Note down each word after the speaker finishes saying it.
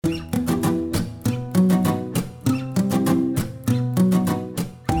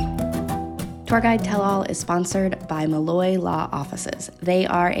Tour Guide Tell All is sponsored by Malloy Law Offices. They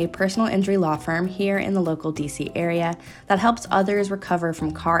are a personal injury law firm here in the local DC area that helps others recover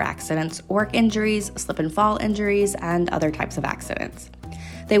from car accidents, work injuries, slip and fall injuries, and other types of accidents.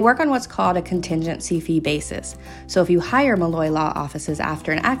 They work on what's called a contingency fee basis. So if you hire Malloy Law Offices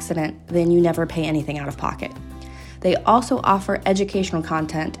after an accident, then you never pay anything out of pocket. They also offer educational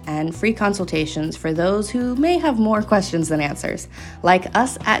content and free consultations for those who may have more questions than answers. Like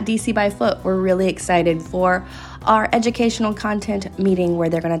us at DC by Foot, we're really excited for our educational content meeting where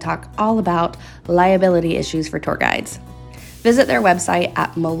they're going to talk all about liability issues for tour guides. Visit their website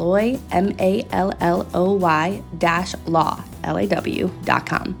at Malloy, MALLOY -law,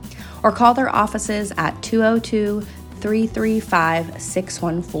 LAW.com, or call their offices at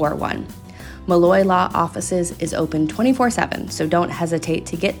 202-335-6141. Malloy Law Offices is open 24/7, so don't hesitate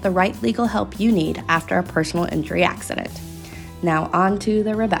to get the right legal help you need after a personal injury accident. Now on to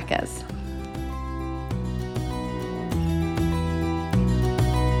the Rebeccas.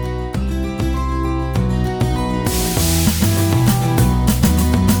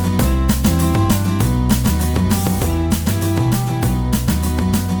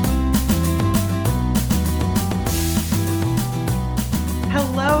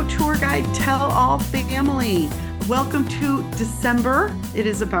 Tell All family. Welcome to December. It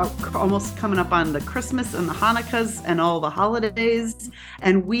is about almost coming up on the Christmas and the Hanukkahs and all the holidays.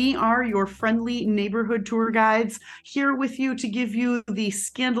 And we are your friendly neighborhood tour guides here with you to give you the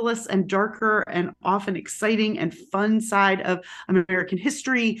scandalous and darker and often exciting and fun side of American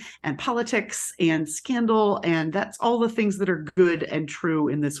history and politics and scandal. And that's all the things that are good and true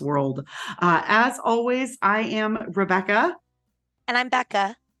in this world. As always, I am Rebecca. And I'm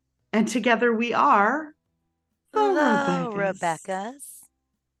Becca. And together we are the Rebeccas.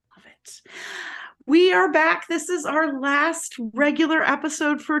 Love it. We are back. This is our last regular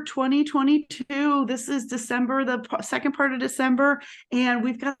episode for 2022. This is December, the second part of December, and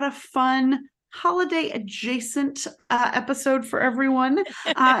we've got a fun holiday adjacent episode for everyone.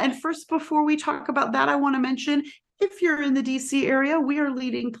 And first, before we talk about that, I want to mention, if you're in the DC area, we are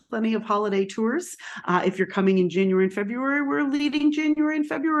leading plenty of holiday tours. If you're coming in January and February, we're leading January and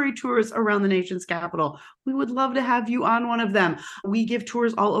February tours around the nation's capital. We would love to have you on one of them. We give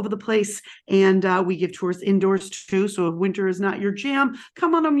tours all over the place, and we give tours indoors too. So if winter is not your jam,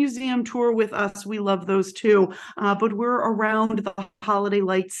 come on a museum tour with us. We love those too. But we're around the holiday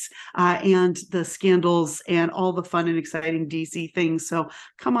lights and the scandals and all the fun and exciting DC things. So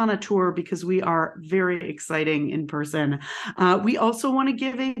come on a tour because we are very exciting in person. We also want to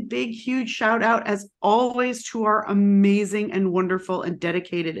give a big, huge shout out, as always, to our amazing and wonderful and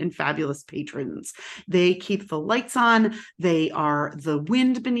dedicated and fabulous patrons. They keep the lights on. They are the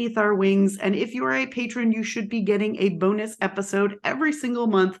wind beneath our wings. And if you are a patron, you should be getting a bonus episode every single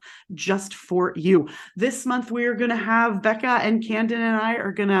month just for you. This month, we are going to have Becca and Camden and I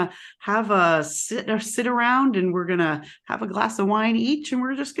are going to have a sit around, and we're going to have a glass of wine each, and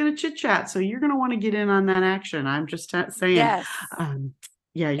we're just going to chit chat. So you're going to want to get in on that action. I'm just saying. Yes.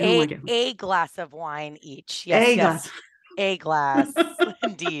 A glass of wine each. Yes. A glass.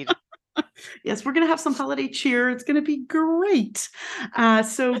 Indeed. Yes, we're going to have some holiday cheer. It's going to be great.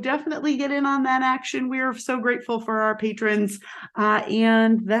 So definitely get in on that action. We are so grateful for our patrons.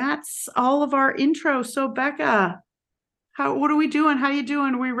 And that's all of our intro. So Becca, what are we doing? How you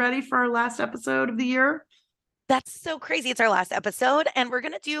doing? Are we ready for our last episode of the year? That's so crazy. It's our last episode, and we're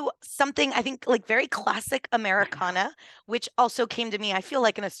going to do something, I think, like very classic Americana, which also came to me, I feel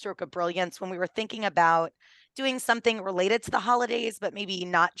like, in a stroke of brilliance when we were thinking about doing something related to the holidays, but maybe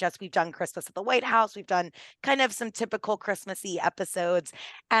not just. We've done Christmas at the White House. We've done kind of some typical Christmassy episodes.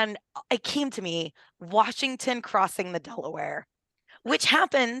 And it came to me, Washington crossing the Delaware, which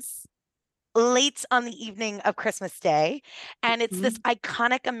happens late on the evening of Christmas Day. And it's this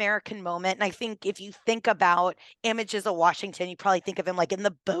iconic American moment. And I think if you think about images of Washington, you probably think of him like in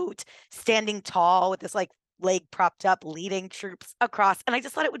the boat, standing tall with this like leg propped up, leading troops across. And I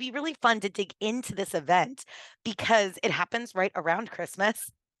just thought it would be really fun to dig into this event because it happens right around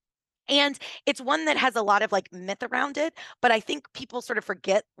Christmas. And it's one that has a lot of like myth around it, but I think people sort of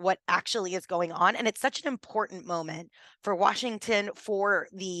forget what actually is going on. And it's such an important moment for Washington, for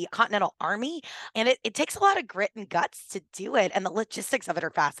the Continental Army. And it takes a lot of grit and guts to do it. And the logistics of it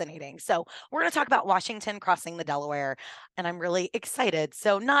are fascinating. So we're going to talk about Washington crossing the Delaware. And I'm really excited.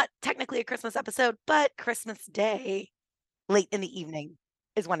 So not technically a Christmas episode, but Christmas Day, late in the evening,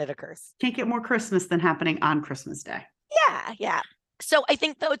 is when it occurs. Can't get more Christmas than happening on Christmas Day. Yeah. So I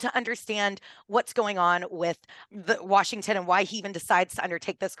think, though, to understand what's going on with the Washington and why he even decides to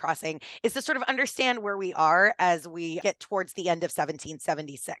undertake this crossing is to sort of understand where we are as we get towards the end of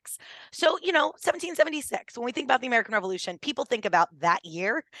 1776. So, 1776, when we think about the American Revolution, people think about that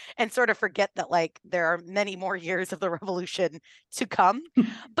year and sort of forget that like there are many more years of the revolution to come.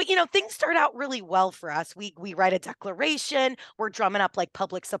 But, things start out really well for us. We write a declaration, we're drumming up like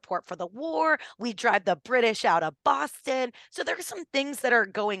public support for the war, we drive the British out of Boston. So there are some things that are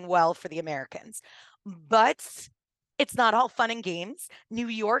going well for the Americans. But it's not all fun and games. New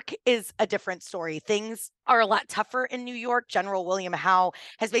York is a different story. Things are a lot tougher in New York. General William Howe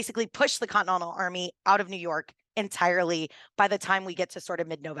has basically pushed the Continental Army out of New York entirely by the time we get to sort of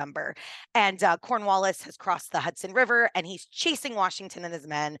mid-November. And Cornwallis has crossed the Hudson River and he's chasing Washington and his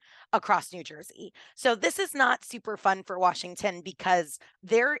men across New Jersey. So this is not super fun for Washington because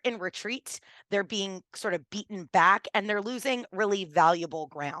they're in retreat. They're being sort of beaten back and they're losing really valuable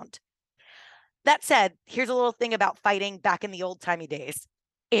ground. That said, here's a little thing about fighting back in the old-timey days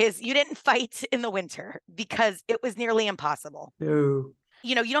is you didn't fight in the winter because it was nearly impossible. No.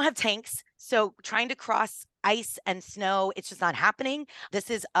 You don't have tanks, so trying to cross ice and snow, it's just not happening. This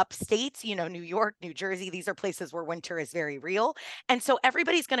is upstate, New York, New Jersey. These are places where winter is very real. And so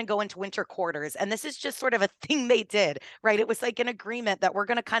everybody's going to go into winter quarters. And this is just sort of a thing they did, right? It was like an agreement that we're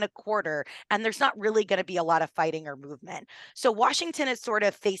going to kind of quarter, and there's not really going to be a lot of fighting or movement. So Washington is sort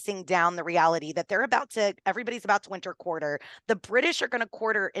of facing down the reality that everybody's about to winter quarter. The British are going to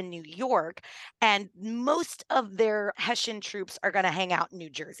quarter in New York, and most of their Hessian troops are going to hang out in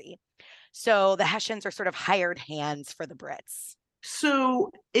New Jersey. So the Hessians are sort of hired hands for the Brits.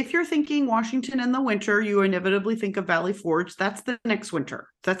 So if you're thinking Washington in the winter, you inevitably think of Valley Forge. That's the next winter.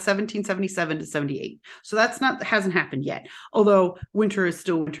 That's 1777 to 78. So hasn't happened yet. Although winter is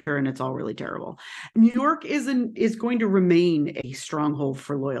still winter and it's all really terrible. New York is going to remain a stronghold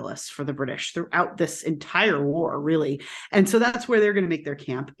for loyalists, for the British throughout this entire war, really. And so that's where they're going to make their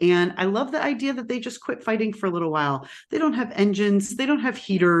camp. And I love the idea that they just quit fighting for a little while. They don't have engines. They don't have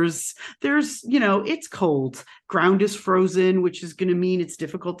heaters. There's, it's cold. Ground is frozen, which is going to mean it's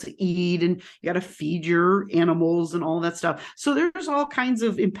difficult to eat and you got to feed your animals and all that stuff. So there's all kinds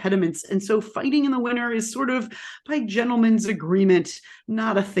of impediments. And so fighting in the winter is sort of by gentleman's agreement,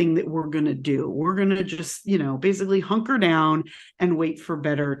 not a thing that we're going to do. We're going to just, basically hunker down and wait for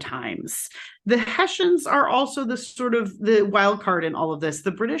better times. The Hessians are also the wild card in all of this.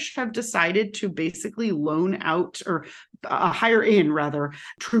 The British have decided to basically loan out or hire in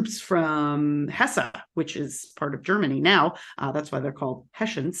troops from Hesse, which is part of Germany now. That's why they're called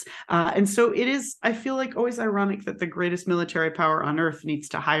Hessians. And so it is, I feel like, always ironic that the greatest military power on earth needs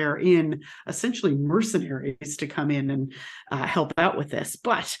to hire in essentially mercenaries to come in and help out with this.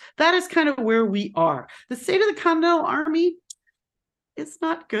 But that is kind of where we are. The state of the Continental Army is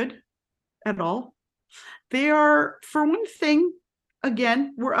not good at all. They are, for one thing,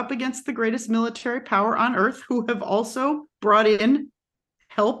 again, we're up against the greatest military power on earth who have also brought in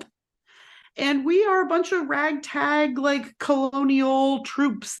help. And we are a bunch of ragtag, like colonial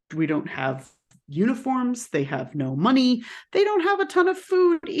troops. We don't have uniforms. They have no money. They don't have a ton of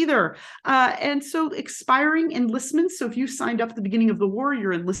food either. And so expiring enlistments. So if you signed up at the beginning of the war,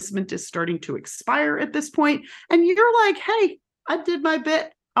 your enlistment is starting to expire at this point. And you're like, hey, I did my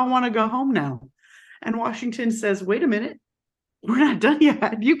bit. I want to go home now. And Washington says, wait a minute, we're not done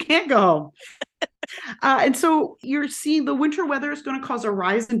yet. You can't go home. And so you're seeing the winter weather is going to cause a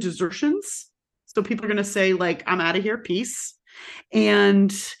rise in desertions. So people are going to say, like, I'm out of here, peace.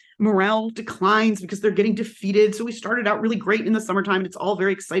 And morale declines because they're getting defeated. So we started out really great in the summertime. It's all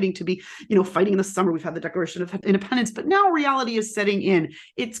very exciting to be, fighting in the summer. We've had the Declaration of Independence, but now reality is setting in.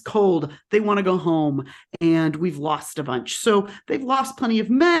 It's cold. They want to go home, and we've lost a bunch. So they've lost plenty of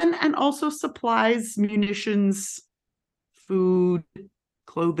men and also supplies, munitions, food,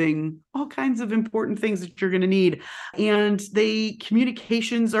 clothing, all kinds of important things that you're going to need. And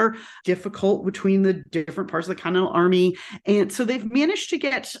communications are difficult between the different parts of the Continental Army. And so they've managed to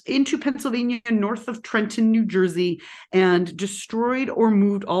get into Pennsylvania, north of Trenton, New Jersey, and destroyed or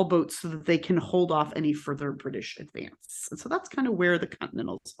moved all boats so that they can hold off any further British advance. And so that's kind of where the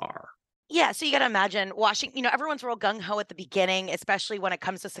Continentals are. Yeah, so you got to imagine Washington, everyone's real gung-ho at the beginning, especially when it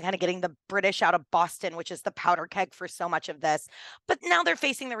comes to kind of getting the British out of Boston, which is the powder keg for so much of this. But now they're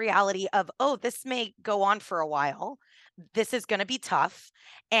facing the reality of, this may go on for a while. This is going to be tough.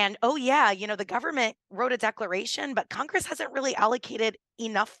 And, the government wrote a declaration, but Congress hasn't really allocated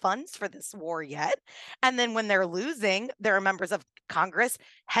enough funds for this war yet. And then when they're losing, there are members of Congress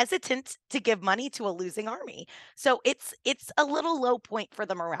hesitant to give money to a losing army. So it's a little low point for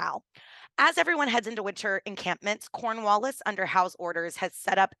the morale. As everyone heads into winter encampments, Cornwallis, under Howe's orders, has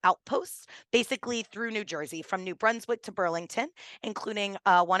set up outposts basically through New Jersey, from New Brunswick to Burlington, including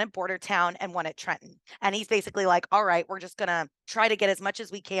one at Bordertown and one at Trenton. And he's basically like, all right, we're just going to try to get as much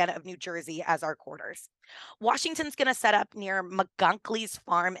as we can of New Jersey as our quarters. Washington's going to set up near McGunkley's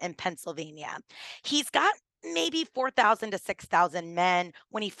farm in Pennsylvania. He's got maybe 4,000 to 6,000 men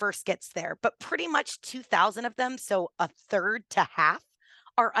when he first gets there, but pretty much 2,000 of them, so a third to half,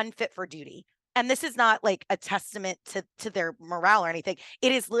 are unfit for duty. And this is not like a testament to their morale or anything.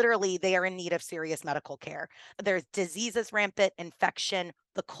 It is literally they are in need of serious medical care. There's diseases rampant, infection,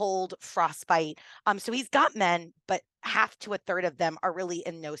 the cold, frostbite. So he's got men, but half to a third of them are really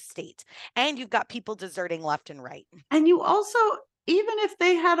in no state. And you've got people deserting left and right. And you also, even if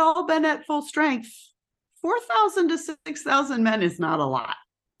they had all been at full strength, 4,000 to 6,000 men is not a lot.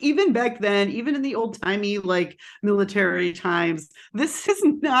 Even back then, even in the old timey like military times, this is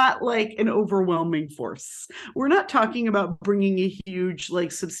not like an overwhelming force. We're not talking about bringing a huge,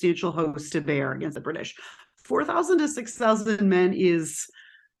 like substantial host to bear against the British. 4,000 to 6,000 men is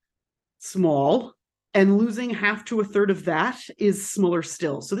small, and losing half to a third of that is smaller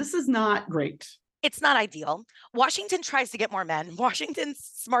still. So this is not great. It's not ideal. Washington tries to get more men. Washington's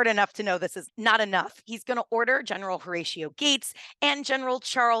smart enough to know this is not enough. He's going to order General Horatio Gates and General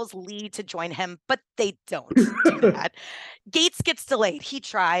Charles Lee to join him, but they don't do that. Gates gets delayed. He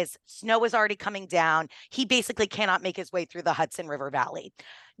tries. Snow is already coming down. He basically cannot make his way through the Hudson River Valley.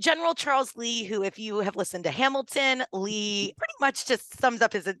 General Charles Lee, who, if you have listened to Hamilton, Lee pretty much just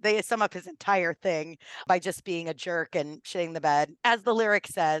they sum up his entire thing by just being a jerk and shitting the bed. As the lyric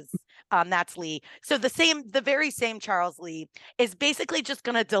says, that's Lee. So the very same Charles Lee is basically just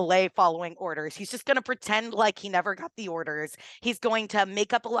going to delay following orders. He's just going to pretend like he never got the orders. He's going to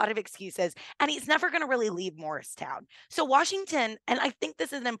make up a lot of excuses, and he's never going to really leave Morristown. So Washington, and I think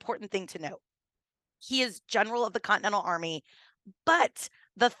this is an important thing to note, he is general of the Continental Army, but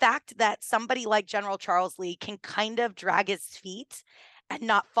the fact that somebody like General Charles Lee can kind of drag his feet and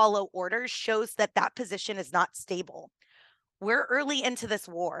not follow orders shows that that position is not stable. We're early into this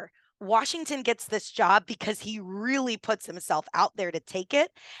war. Washington gets this job because he really puts himself out there to take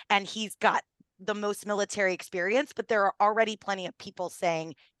it, and he's got the most military experience, but there are already plenty of people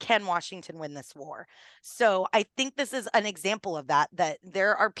saying, can Washington win this war? So I think this is an example of that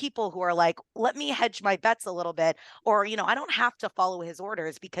there are people who are like, let me hedge my bets a little bit, or, I don't have to follow his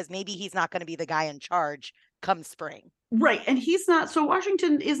orders because maybe he's not going to be the guy in charge come spring. Right. And so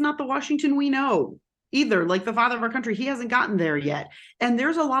Washington is not the Washington we know either. Like the father of our country, he hasn't gotten there yet. And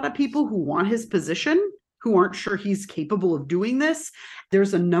there's a lot of people who want his position who aren't sure he's capable of doing this.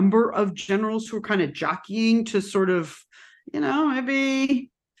 There's a number of generals who are kind of jockeying to sort of, maybe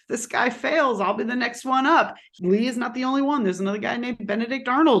if this guy fails, I'll be the next one up. Lee is not the only one. There's another guy named Benedict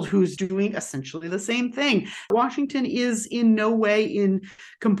Arnold who's doing essentially the same thing. Washington is in no way in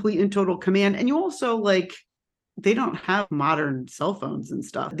complete and total command. And you also they don't have modern cell phones and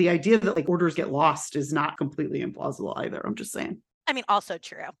stuff. The idea that orders get lost is not completely implausible either. I'm just saying. I mean, also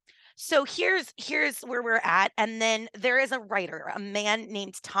true. So here's where we're at. And then there is a writer, a man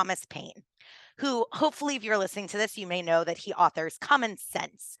named Thomas Paine, who hopefully if you're listening to this, you may know that he authors Common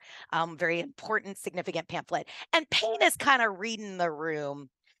Sense, very important, significant pamphlet. And Paine is kind of reading the room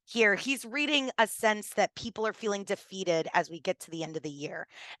here. He's reading a sense that people are feeling defeated as we get to the end of the year.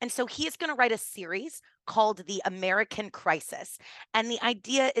 And so he's going to write a series called The American Crisis. And the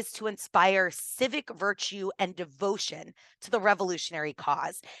idea is to inspire civic virtue and devotion to the revolutionary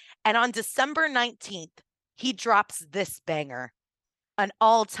cause. And on December 19th, he drops this banger, an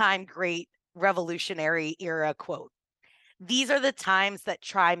all-time great revolutionary era quote. These are the times that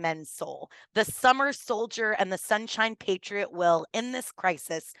try men's soul. The summer soldier and the sunshine patriot will, in this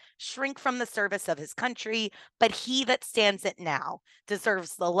crisis, shrink from the service of his country, but he that stands it now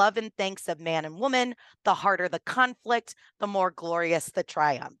deserves the love and thanks of man and woman. The harder the conflict, the more glorious the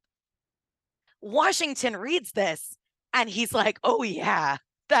triumph. Washington reads this and he's like, oh yeah,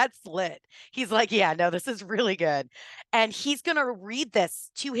 that's lit. He's like, yeah, no, this is really good. And he's going to read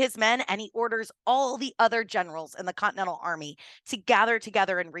this to his men, and he orders all the other generals in the Continental Army to gather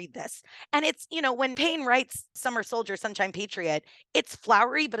together and read this. And it's, when Paine writes Summer Soldier, Sunshine Patriot, it's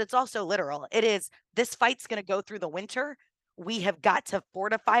flowery, but it's also literal. It is, this fight's going to go through the winter. We have got to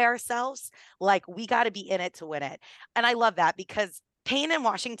fortify ourselves. We got to be in it to win it. And I love that because Paine and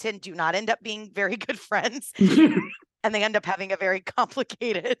Washington do not end up being very good friends. And they end up having a very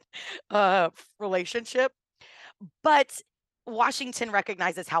complicated relationship. But Washington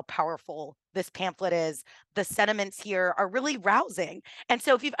recognizes how powerful this pamphlet is. The sentiments here are really rousing. And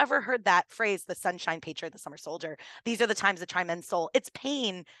so if you've ever heard that phrase, the sunshine patriot, the summer soldier, these are the times that try men's soul. It's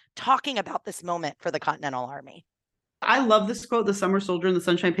Paine talking about this moment for the Continental Army. I love this quote, the summer soldier and the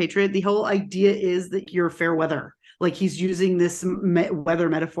sunshine patriot. The whole idea is that you're fair weather. Like he's using this weather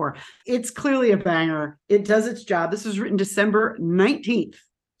metaphor. It's clearly a banger. It does its job. This was written December 19th.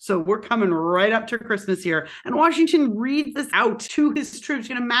 So we're coming right up to Christmas here. And Washington reads this out to his troops.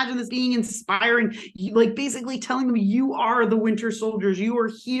 You can imagine this being inspiring, like basically telling them, you are the winter soldiers. You are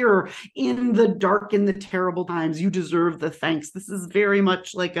here in the dark and the terrible times. You deserve the thanks. This is very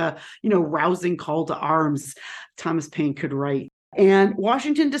much like a, rousing call to arms Thomas Paine could write. And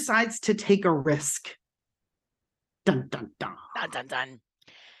Washington decides to take a risk. Dun, dun, dun. Dun, dun, dun.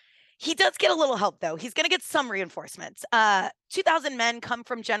 He does get a little help, though. He's going to get some reinforcements. 2,000 men come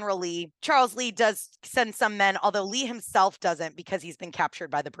from General Lee. Charles Lee does send some men, although Lee himself doesn't because he's been captured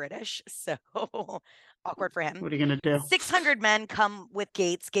by the British. So awkward for him. What are you going to do? 600 men come with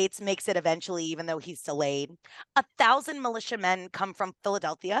Gates. Gates makes it eventually, even though he's delayed. 1,000 militiamen come from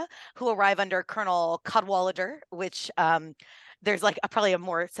Philadelphia, who arrive under Colonel Cadwalader, which there's like probably a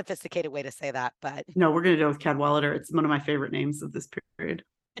more sophisticated way to say that. But no, we're going to go with Cadwalader. It's one of my favorite names of this period.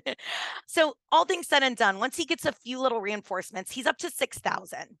 So all things said and done, once he gets a few little reinforcements, he's up to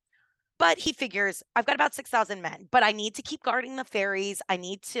 6,000. But he figures, I've got about 6,000 men, but I need to keep guarding the ferries. I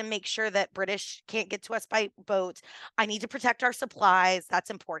need to make sure that British can't get to us by boat. I need to protect our supplies. That's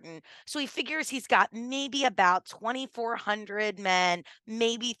important. So he figures he's got maybe about 2,400 men,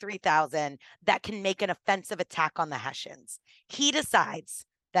 maybe 3,000 that can make an offensive attack on the Hessians. He decides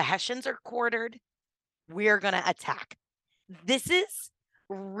the Hessians are quartered. We're going to attack. This is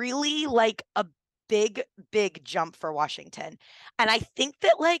really like a big jump for Washington. And I think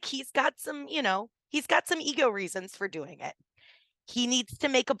that like he's got some ego reasons for doing it. He needs to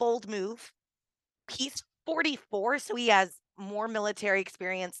make a bold move. He's 44, so he has more military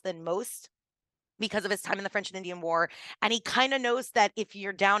experience than most because of his time in the French and Indian War. And he kind of knows that if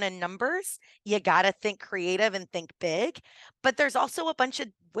you're down in numbers, you got to think creative and think big. But there's also a bunch of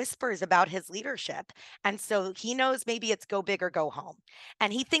whispers about his leadership. And so he knows maybe it's go big or go home.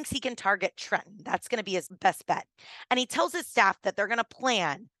 And he thinks he can target Trenton. That's going to be his best bet. And he tells his staff that they're going to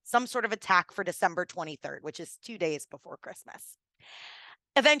plan some sort of attack for December 23rd, which is 2 days before Christmas.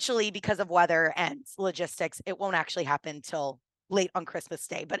 Eventually, because of weather and logistics, it won't actually happen till late on Christmas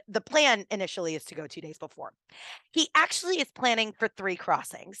Day, but the plan initially is to go 2 days before. He actually is planning for 3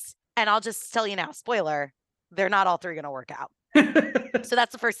 crossings. And I'll just tell you now, spoiler, they're not all 3 going to work out. So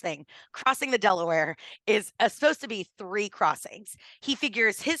that's the first thing. Crossing the Delaware is supposed to be 3 crossings. He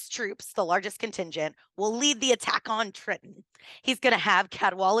figures his troops, the largest contingent, will lead the attack on Trenton. He's going to have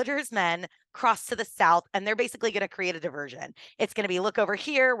Cadwalader's men cross to the south, and they're basically going to create a diversion. It's going to be, look over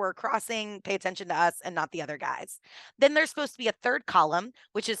here, we're crossing, pay attention to us and not the other guys. Then there's supposed to be a 3rd column,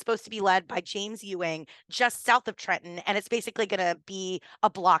 which is supposed to be led by James Ewing just south of Trenton, and it's basically going to be a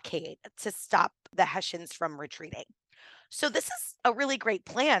blockade to stop the Hessians from retreating. So this is a really great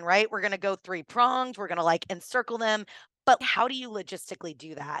plan, right? We're going to go 3-pronged. We're going to like encircle them. But how do you logistically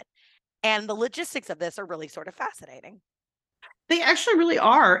do that? And the logistics of this are really sort of fascinating. They actually really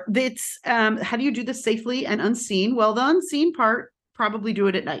are. It's how do you do this safely and unseen? Well, the unseen part, probably do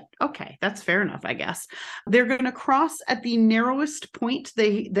it at night. Okay, that's fair enough, I guess. They're going to cross at the narrowest point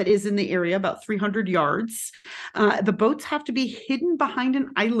that is in the area, about 300 yards. The boats have to be hidden behind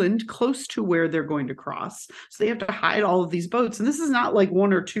an island close to where they're going to cross. So they have to hide all of these boats. And this is not like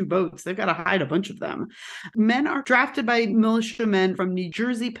 1 or 2 boats. They've got to hide a bunch of them. Men are drafted by militiamen from New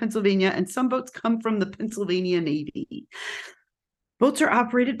Jersey, Pennsylvania, and some boats come from the Pennsylvania Navy. Boats are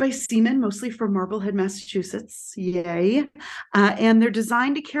operated by seamen, mostly from Marblehead, Massachusetts. Yay. And they're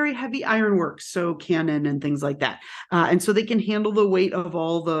designed to carry heavy ironworks, so cannon and things like that. And so they can handle the weight of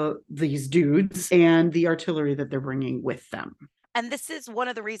all these dudes and the artillery that they're bringing with them. And this is one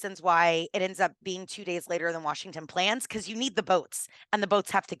of the reasons why it ends up being 2 days later than Washington plans, because you need the boats, and the boats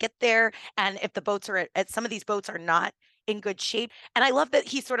have to get there. And if the boats are at some of these boats are not in good shape. And I love that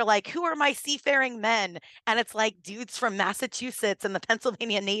he's sort of like, who are my seafaring men? And it's like dudes from Massachusetts and the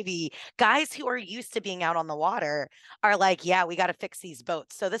Pennsylvania Navy, guys who are used to being out on the water are like, yeah, we got to fix these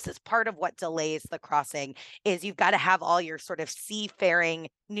boats. So this is part of what delays the crossing is you've got to have all your sort of seafaring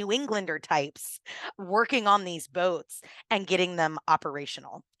New Englander types working on these boats and getting them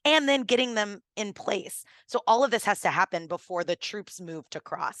operational and then getting them in place. So all of this has to happen before the troops move to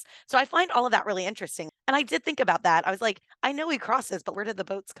cross. So I find all of that really interesting. And I did think about that. I was like, I know he crosses, but where did the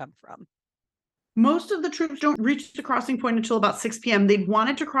boats come from? Most of the troops don't reach the crossing point until about 6 p.m. They'd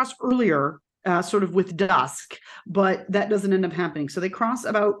wanted to cross earlier, sort of with dusk, but that doesn't end up happening. So they cross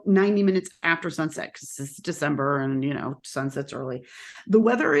about 90 minutes after sunset because it's December and, sunset's early. The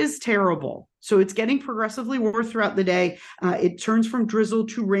weather is terrible. So it's getting progressively worse throughout the day. It turns from drizzle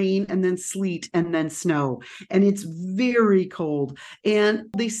to rain and then sleet and then snow. And it's very cold. And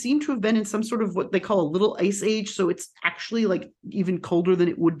they seem to have been in some sort of what they call a little ice age. So it's actually like even colder than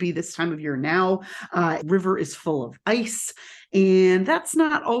it would be this time of year now. River is full of ice. And that's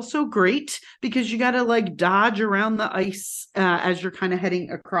not also great because you got to like dodge around the ice as you're kind of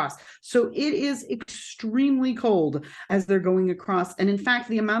heading across. So it is extremely cold as they're going across. And in fact,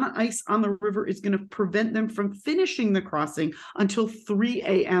 the amount of ice on the river is going to prevent them from finishing the crossing until 3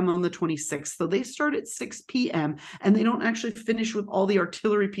 a.m. on the 26th. So they start at 6 p.m. and they don't actually finish with all the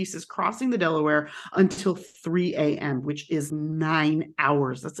artillery pieces crossing the Delaware until 3 a.m., which is 9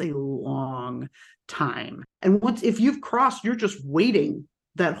 hours. That's a long time. And if you've crossed, you're just waiting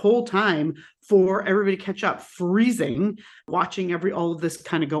that whole time for everybody to catch up, freezing, watching all of this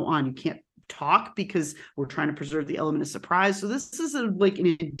kind of go on. You can't talk because we're trying to preserve the element of surprise. So this is like an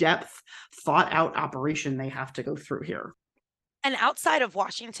in-depth, thought out operation they have to go through here. And outside of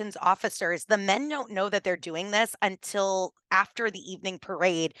Washington's officers, the men don't know that they're doing this until after the evening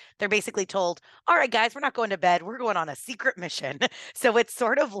parade. They're basically told, all right, guys, we're not going to bed. We're going on a secret mission. So it's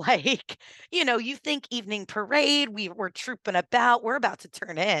sort of like, you think evening parade, we're trooping about, we're about to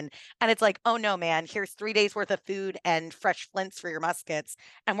turn in. And it's like, oh no, man, here's 3 days worth of food and fresh flints for your muskets.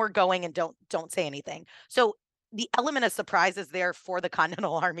 And we're going and don't say anything. So the element of surprise is there for the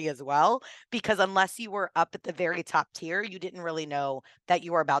Continental Army as well, because unless you were up at the very top tier, you didn't really know that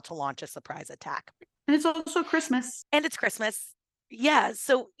you were about to launch a surprise attack. And it's also Christmas. And it's Christmas. Yeah.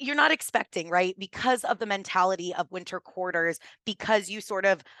 So you're not expecting, right? Because of the mentality of winter quarters, because you sort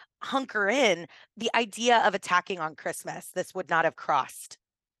of hunker in, the idea of attacking on Christmas, this would not have crossed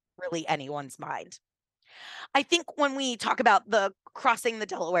really anyone's mind. I think when we talk about the crossing the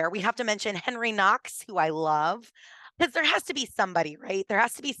Delaware, we have to mention Henry Knox, who I love, because there has to be somebody, right? There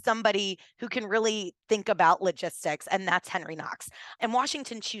has to be somebody who can really think about logistics, and that's Henry Knox. And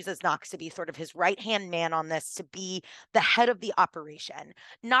Washington chooses Knox to be sort of his right-hand man on this, to be the head of the operation.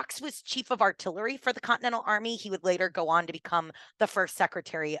 Knox was chief of artillery for the Continental Army. He would later go on to become the first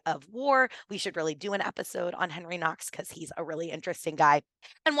Secretary of War. We should really do an episode on Henry Knox because he's a really interesting guy.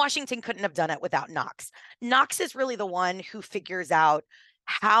 And Washington couldn't have done it without Knox. Knox is really the one who figures out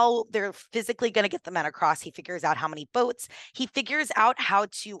how they're physically going to get the men across. He figures out how many boats. He figures out how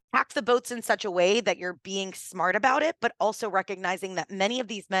to pack the boats in such a way that you're being smart about it, but also recognizing that many of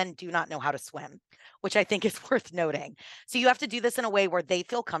these men do not know how to swim, which I think is worth noting. So you have to do this in a way where they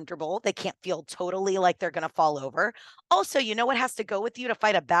feel comfortable. They can't feel totally like they're going to fall over. Also, you know what has to go with you to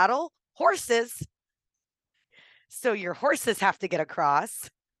fight a battle? Horses. So your horses have to get across.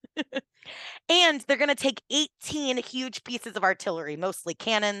 And they're going to take 18 huge pieces of artillery, mostly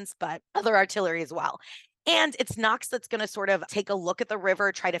cannons, but other artillery as well. And it's Knox that's going to sort of take a look at the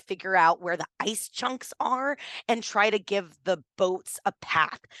river, try to figure out where the ice chunks are, and try to give the boats a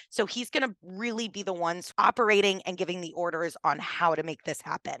path. So he's going to really be the ones operating and giving the orders on how to make this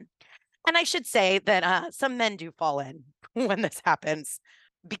happen. And I should say that some men do fall in when this happens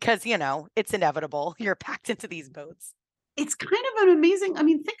because, it's inevitable. You're packed into these boats. It's kind of an amazing,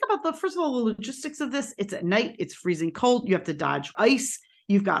 think about first of all, the logistics of this. It's at night, it's freezing cold, you have to dodge ice.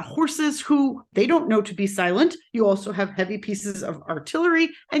 You've got horses who they don't know to be silent. You also have heavy pieces of artillery,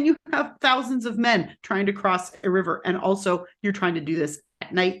 and you have thousands of men trying to cross a river. And also you're trying to do this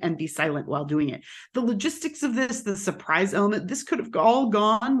at night and be silent while doing it. The logistics of this, the surprise element, this could have all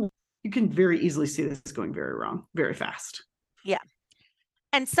gone. You can very easily see this going very wrong, very fast. Yeah.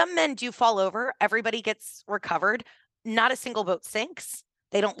 And some men do fall over. Everybody gets recovered. Not a single boat sinks.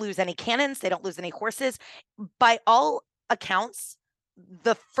 They don't lose any cannons. They don't lose any horses. By all accounts,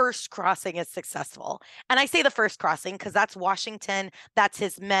 the first crossing is successful. And I say the first crossing because that's Washington. That's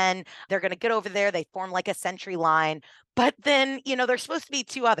his men. They're going to get over there. They form like a sentry line. But then, there's supposed to be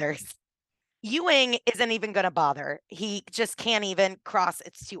two others. Ewing isn't even going to bother. He just can't even cross.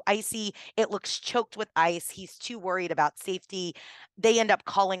 It's too icy. It looks choked with ice. He's too worried about safety. They end up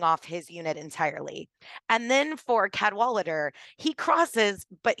calling off his unit entirely. And then for Cadwalader, he crosses,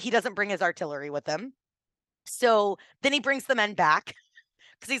 but he doesn't bring his artillery with him. So then he brings the men back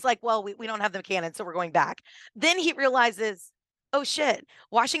because he's like, well, we don't have the cannon, so we're going back. Then he realizes, oh shit,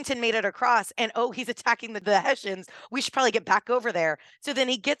 Washington made it across, and he's attacking the Hessians. We should probably get back over there. So then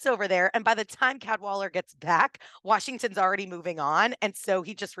he gets over there, and by the time Cadwalader gets back, Washington's already moving on, and so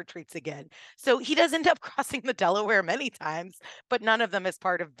he just retreats again. So he does end up crossing the Delaware many times, but none of them is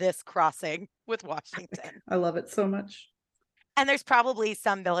part of this crossing with Washington. I love it so much. And there's probably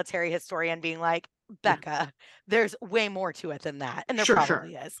some military historian being like, Becca, there's way more to it than that. And there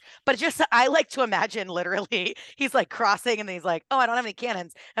probably is. But just, I like to imagine literally he's like crossing and then he's like, oh, I don't have any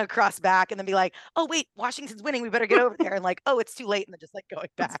cannons. And cross back and then be like, oh, wait, Washington's winning. We better get over there. And like, oh, it's too late. And then just like going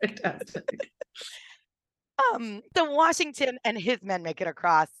back. Fantastic. So Washington and his men make it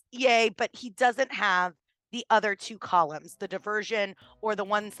across. Yay. But he doesn't have the other two columns, the diversion or the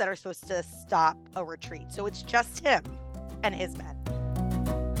ones that are supposed to stop a retreat. So it's just him and his men.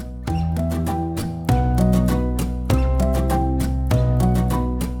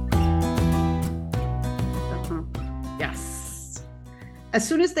 Yes. As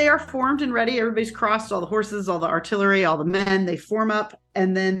soon as they are formed and ready, everybody's crossed, all the horses, all the artillery, all the men, they form up.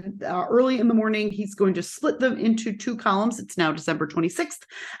 And then early in the morning, he's going to split them into two columns. It's now December 26th,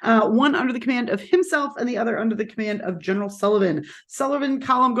 one under the command of himself and the other under the command of General Sullivan. Sullivan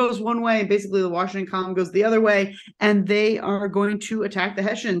column goes one way, and basically the Washington column goes the other way, and they are going to attack the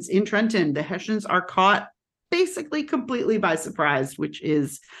Hessians in Trenton. The Hessians are caught basically completely by surprise, which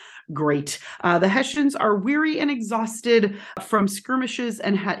is great. The Hessians are weary and exhausted from skirmishes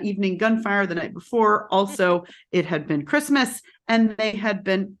and had evening gunfire the night before. Also, it had been Christmas and they had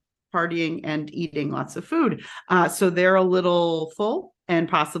been partying and eating lots of food. So they're a little full and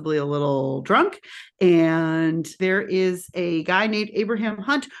possibly a little drunk. And there is a guy named Abraham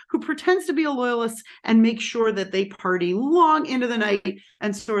Hunt who pretends to be a loyalist and makes sure that they party long into the night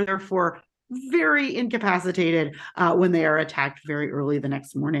and so therefore very incapacitated when they are attacked very early the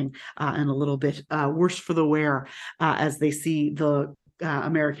next morning and a little bit worse for the wear as they see the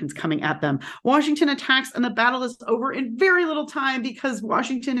Americans coming at them. Washington attacks and the battle is over in very little time because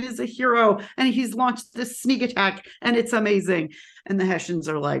Washington is a hero and he's launched this sneak attack and it's amazing. And the Hessians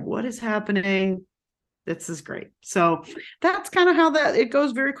are like, what is happening? This is great. So that's kind of how that it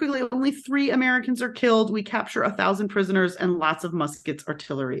goes very quickly. Only 3 Americans are killed. We capture 1,000 prisoners and lots of muskets,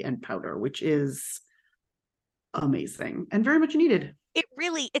 artillery, and powder, which is amazing and very much needed.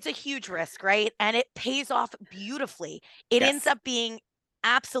 It's a huge risk, right? And it pays off beautifully. It ends up being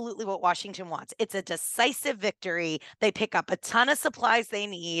absolutely what Washington wants. It's a decisive victory. They pick up a ton of supplies they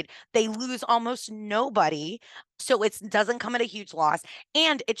need. They lose almost nobody. So it doesn't come at a huge loss.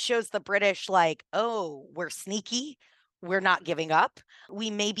 And it shows the British like, oh, we're sneaky. We're not giving up.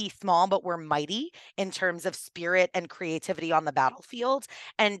 We may be small, but we're mighty in terms of spirit and creativity on the battlefield.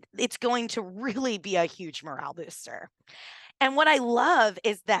 And it's going to really be a huge morale booster. And what I love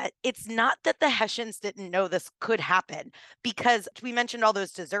is that it's not that the Hessians didn't know this could happen, because we mentioned all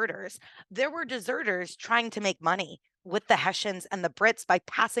those deserters. There were deserters trying to make money with the Hessians and the Brits by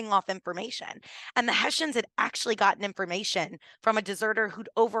passing off information. And the Hessians had actually gotten information from a deserter who'd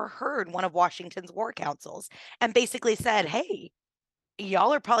overheard one of Washington's war councils and basically said, hey,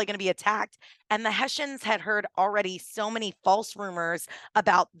 y'all are probably going to be attacked. And the Hessians had heard already so many false rumors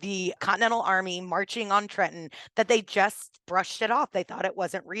about the Continental Army marching on Trenton that they just brushed it off. They thought it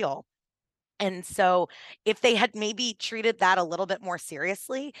wasn't real. And so if they had maybe treated that a little bit more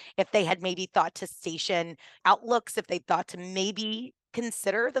seriously, if they had maybe thought to station outlooks, if they thought to maybe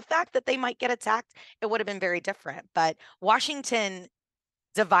consider the fact that they might get attacked, it would have been very different. But Washington,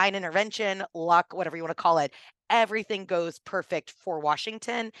 divine intervention, luck, whatever you want to call it, everything goes perfect for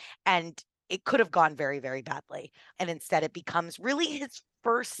Washington, and it could have gone very, very badly. And instead it becomes really his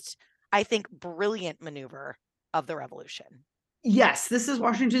first, I think, brilliant maneuver of the revolution. Yes, this is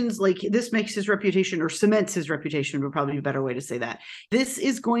Washington's, this makes his reputation, or cements his reputation, would probably be a better way to say that. This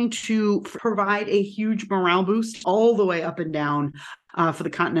is going to provide a huge morale boost all the way up and down for the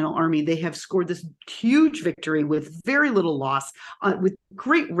Continental Army. They have scored this huge victory with very little loss, with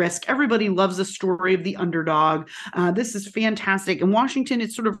great risk. Everybody loves the story of the underdog. This is fantastic. And Washington,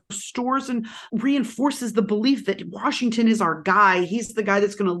 it sort of restores and reinforces the belief that Washington is our guy. He's the guy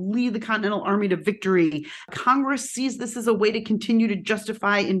that's going to lead the Continental Army to victory. Congress sees this as a way to continue to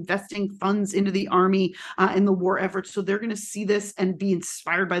justify investing funds into the Army in the war effort. So they're going to see this and be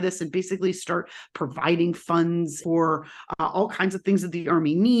inspired by this and basically start providing funds for all kinds of things that the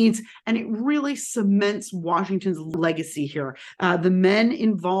Army needs. And it really cements Washington's legacy here. The men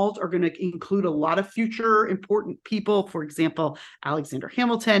involved are going to include a lot of future important people. For example, Alexander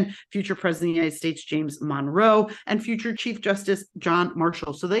Hamilton, future President of the United States, James Monroe, and future Chief Justice John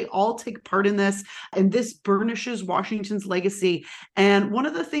Marshall. So they all take part in this, and this burnishes Washington's legacy. And one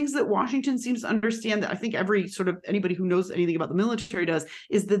of the things that Washington seems to understand, that I think anybody who knows anything about the military does,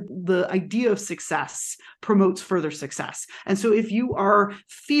 is that the idea of success promotes further success. And so if you you are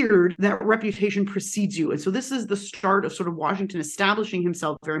feared, that reputation precedes you. And so this is the start of sort of Washington establishing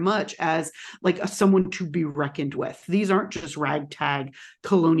himself very much as like someone to be reckoned with. These aren't just ragtag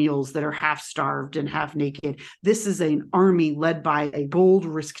colonials that are half starved and half naked. This is an army led by a bold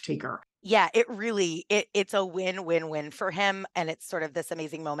risk taker. Yeah, it's a win-win-win for him. And it's sort of this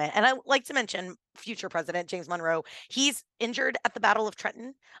amazing moment. And I like to mention future president James Monroe. He's injured at the Battle of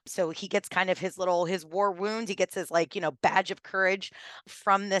Trenton. So he gets kind of his war wound. He gets his badge of courage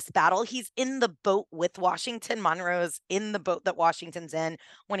from this battle. He's in the boat with Washington. Monroe's in the boat that Washington's in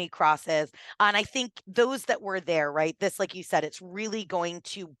when he crosses. And I think those that were there, right? This, like you said, it's really going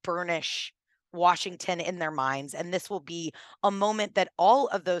to burnish Washington in their minds. And this will be a moment that all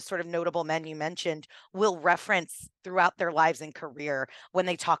of those sort of notable men you mentioned will reference throughout their lives and career when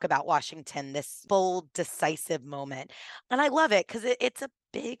they talk about Washington, this bold, decisive moment. And I love it because it's a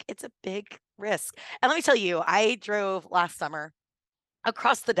big risk. And let me tell you, I drove last summer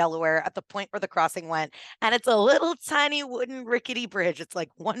across the Delaware at the point where the crossing went, and it's a little tiny wooden rickety bridge. It's like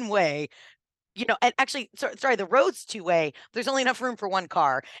one way. And actually, sorry, the road's two-way. There's only enough room for one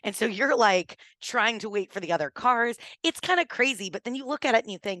car. And so you're like trying to wait for the other cars. It's kind of crazy. But then you look at it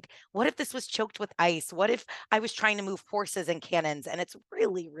and you think, what if this was choked with ice? What if I was trying to move horses and cannons? And it's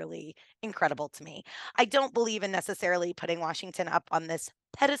really, really incredible to me. I don't believe in necessarily putting Washington up on this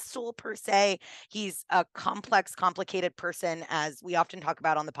pedestal per se. He's a complex, complicated person, as we often talk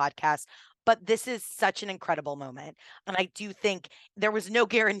about on the podcast. But this is such an incredible moment. And I do think there was no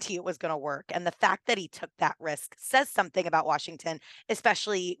guarantee it was going to work. And the fact that he took that risk says something about Washington,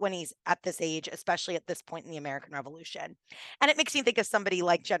 especially when he's at this age, especially at this point in the American Revolution. And it makes me think of somebody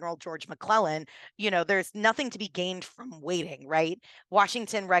like General George McClellan. There's nothing to be gained from waiting, right?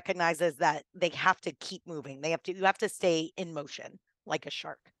 Washington recognizes that they have to keep moving. You have to stay in motion like a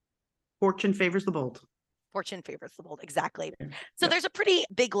shark. Fortune favors the bold. Fortune favors the bold. Exactly. So there's a pretty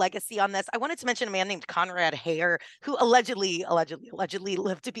big legacy on this. I wanted to mention a man named Conrad Hare, who allegedly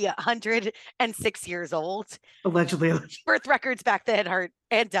lived to be 106 years old. Allegedly. Birth records back then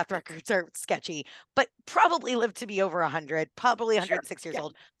and death records are sketchy, but probably lived to be over 100, probably 106 years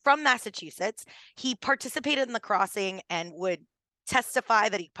old, from Massachusetts. He participated in the crossing and would testify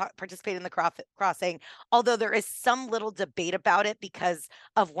that he participated in the crossing, although there is some little debate about it because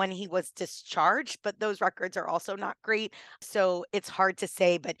of when he was discharged, but those records are also not great. So it's hard to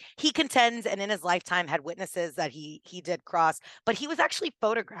say, but he contends and in his lifetime had witnesses that he did cross, but he was actually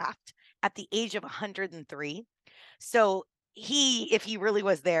photographed at the age of 103. So he, if he really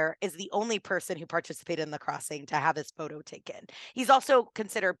was there, is the only person who participated in the crossing to have his photo taken. He's also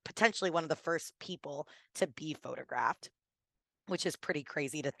considered potentially one of the first people to be photographed, which is pretty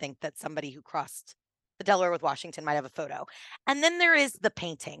crazy to think that somebody who crossed the Delaware with Washington might have a photo. And then there is the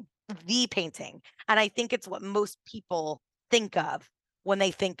painting. And I think it's what most people think of when I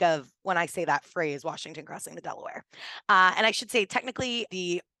say that phrase, Washington crossing the Delaware. And I should say, technically,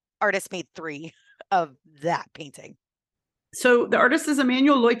 the artist made 3 of that painting. So the artist is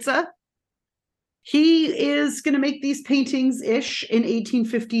Emanuel Leutze. He is going to make these paintings-ish in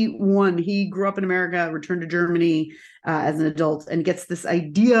 1851. He grew up in America, returned to Germany as an adult, and gets this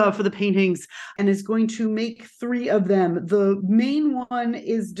idea for the paintings and is going to make 3 of them. The main one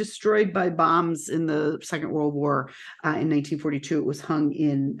is destroyed by bombs in the Second World War in 1942. It was hung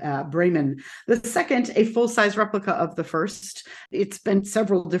in Bremen. The second, a full-size replica of the first. It's been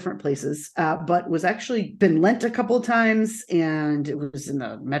several different places, but was actually been lent a couple of times, and it was in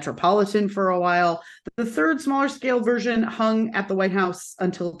the Metropolitan for a while. The third, smaller scale version hung at the White House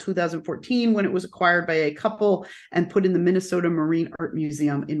until 2014, when it was acquired by a couple and put in the Minnesota Marine Art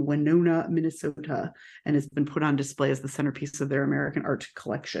Museum in Winona, Minnesota, and has been put on display as the centerpiece of their American art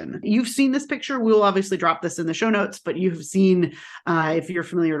collection. You've seen this picture. We'll obviously drop this in the show notes, but you've seen, if you're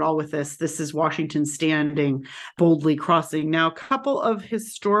familiar at all with this is Washington standing boldly crossing. Now, a couple of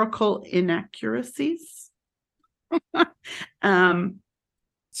historical inaccuracies.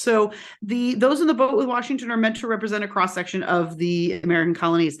 So those in the boat with Washington are meant to represent a cross-section of the American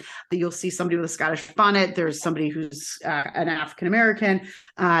colonies. You'll see somebody with a Scottish bonnet. There's somebody who's an African-American.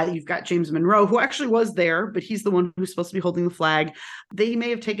 You've got James Monroe, who actually was there, but he's the one who's supposed to be holding the flag. They may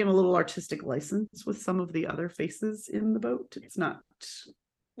have taken a little artistic license with some of the other faces in the boat. It's not...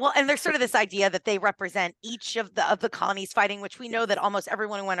 Well, and there's sort of this idea that they represent each of the colonies fighting, which we know that almost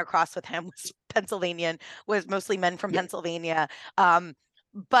everyone who went across with him was Pennsylvanian, was mostly men from Pennsylvania.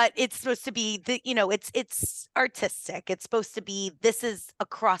 But it's supposed to be it's artistic. It's supposed to be, this is a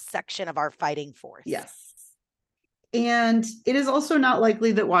cross section of our fighting force. Yes. And it is also not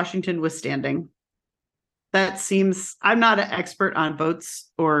likely that Washington was standing. That seems, I'm not an expert on boats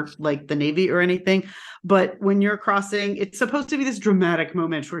or like the Navy or anything, but when you're crossing, it's supposed to be this dramatic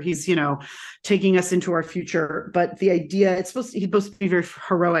moment where he's, taking us into our future. But the idea, he's supposed to be very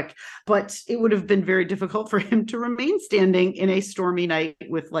heroic, but it would have been very difficult for him to remain standing in a stormy night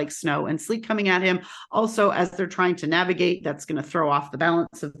with like snow and sleet coming at him. Also, as they're trying to navigate, that's going to throw off the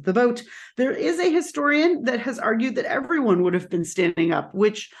balance of the boat. There is a historian that has argued that everyone would have been standing up,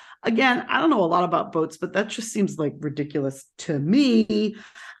 which, again, I don't know a lot about boats, but that just seems like ridiculous to me.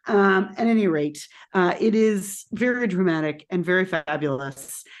 At any rate, it is very dramatic and very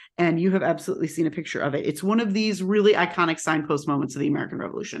fabulous. And you have absolutely seen a picture of it. It's one of these really iconic signpost moments of the American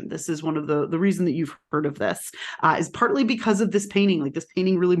Revolution. This is one of the reason that you've heard of this is partly because of this painting. Like, this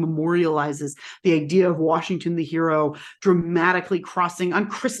painting really memorializes the idea of Washington, the hero, dramatically crossing on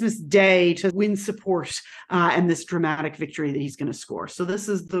Christmas Day to win support and this dramatic victory that he's going to score. So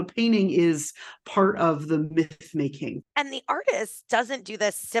the painting is part of the myth making. And the artist doesn't do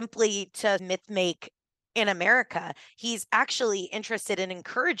this simply to myth make in America. He's actually interested in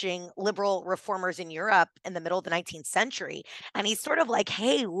encouraging liberal reformers in Europe in the middle of the 19th century. And he's sort of like,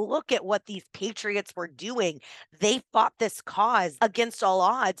 hey, look at what these patriots were doing. They fought this cause against all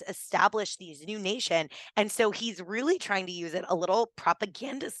odds, established these new nation. And so he's really trying to use it a little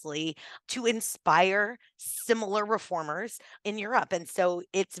propagandistically to inspire similar reformers in Europe. And so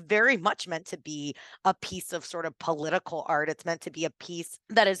it's very much meant to be a piece of sort of political art. It's meant to be a piece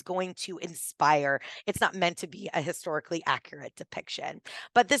that is going to inspire. It's not meant to be a historically accurate depiction.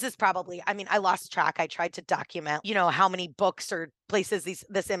 But this is probably, I lost track. I tried to document, how many books or places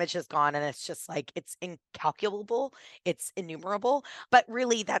this image has gone, and it's just like, it's incalculable, it's innumerable. But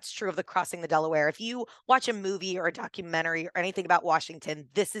really, that's true of the Crossing the Delaware. If you watch a movie or a documentary or anything about Washington,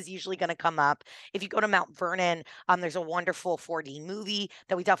 this is usually going to come up. If you go to Mount Vernon, there's a wonderful 4D movie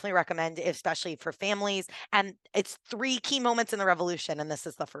that we definitely recommend, especially for families. And it's 3 key moments in the Revolution, and this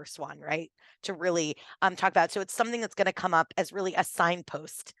is the first one, right? To really talk about. So it's something that's going to come up as really a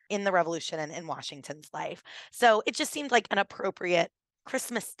signpost in the Revolution and in Washington's life. So it just seemed like an appropriate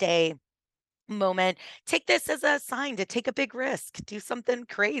Christmas Day moment. Take this as a sign to take a big risk, do something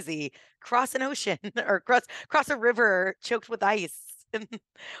crazy, cross an ocean or cross a river choked with ice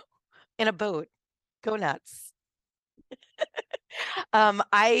in a boat. Go nuts.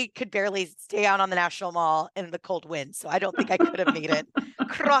 I could barely stay out on the National Mall in the cold wind, so I don't think I could have made it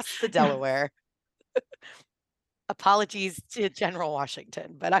across the Delaware. Apologies to General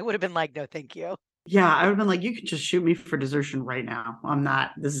Washington, but I would have been like, no, thank you. Yeah, I would have been like, you could just shoot me for desertion right now.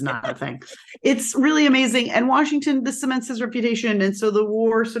 This is not a thing. It's really amazing. And Washington, this cements his reputation. And so the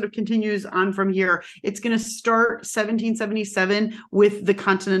war sort of continues on from here. It's going to start 1777 with the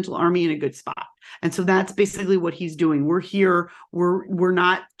Continental Army in a good spot. And so that's basically what he's doing. We're here. We're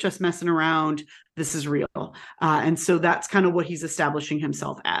not just messing around. This is real. And so that's kind of what he's establishing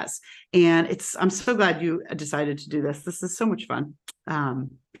himself as. And I'm so glad you decided to do this. This is so much fun.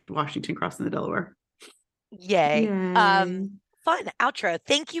 Washington crossing the Delaware. Yay. Fun outro.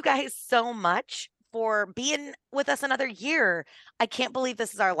 Thank you guys so much for being with us another year. I can't believe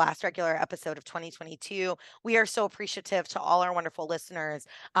this is our last regular episode of 2022. We are so appreciative to all our wonderful listeners,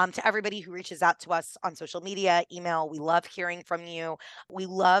 to everybody who reaches out to us on social media, email. We love hearing from you. We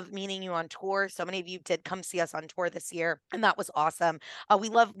love meeting you on tour. So many of you did come see us on tour this year, and that was awesome. We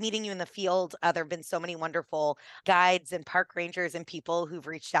love meeting you in the field. There have been so many wonderful guides and park rangers and people who've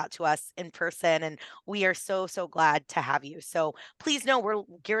reached out to us in person, and we are so, so glad to have you. So please know we're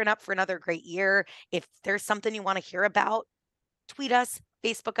gearing up for another great year. If there's something you want to hear about, tweet us,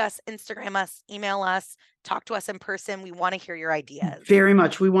 Facebook us, Instagram us, email us, talk to us in person. We want to hear your ideas. Very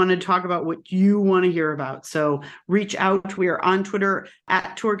much. We want to talk about what you want to hear about. So reach out. We are on Twitter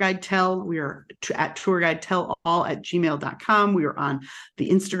at TourGuideTell. We are at TourGuideTellAll@gmail.com. We are on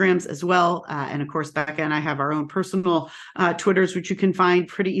the Instagrams as well. And of course, Becca and I have our own personal Twitters, which you can find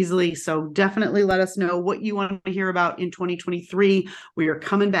pretty easily. So definitely let us know what you want to hear about in 2023. We are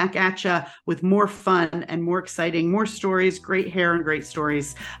coming back at you with more fun and more exciting, more stories, great hair and great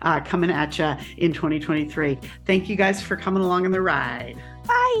stories coming at you in 2023. Thank you guys for coming along on the ride.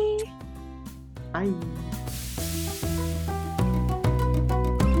 Bye. Bye.